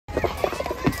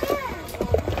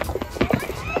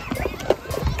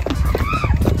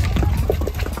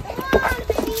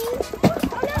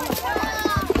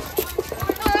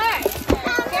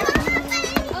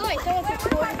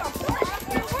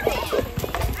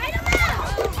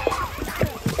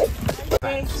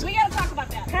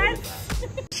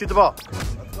shoot the ball.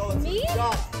 Let's go. Let's Me?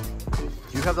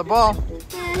 You have the ball.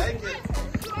 Take it.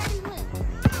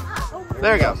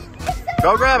 There he goes.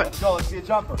 Go grab it. Let's go. Let's see a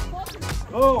jumper.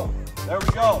 Boom. There we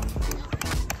go.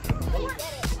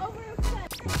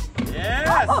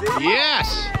 Yes.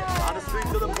 Yes. On the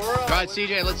streets of the borough. All right,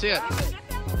 CJ, let's see it.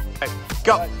 Hey,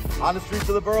 go. On the streets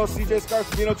of the borough, CJ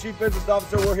Scarsabino, Chief Business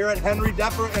Officer. We're here at Henry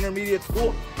Depper Intermediate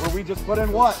School, where we just put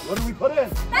in what? What did we put in?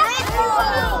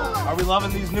 Basketball! Are we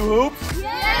loving these new hoops?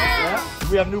 Yeah! Do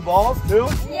we have new balls too?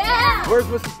 Yeah! Where's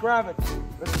Mrs. Kravitz?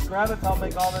 Mrs. Kravitz, I'll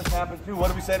make all this happen too. What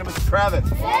do we say to Mrs. Kravitz?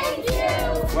 Thank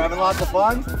you! We're having lots of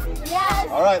fun? Yes!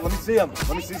 All right, let me see them.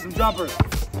 Let me see some jumpers.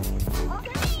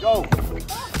 Go.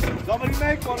 Somebody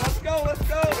make one. Let's go. Let's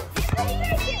go. Come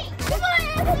on,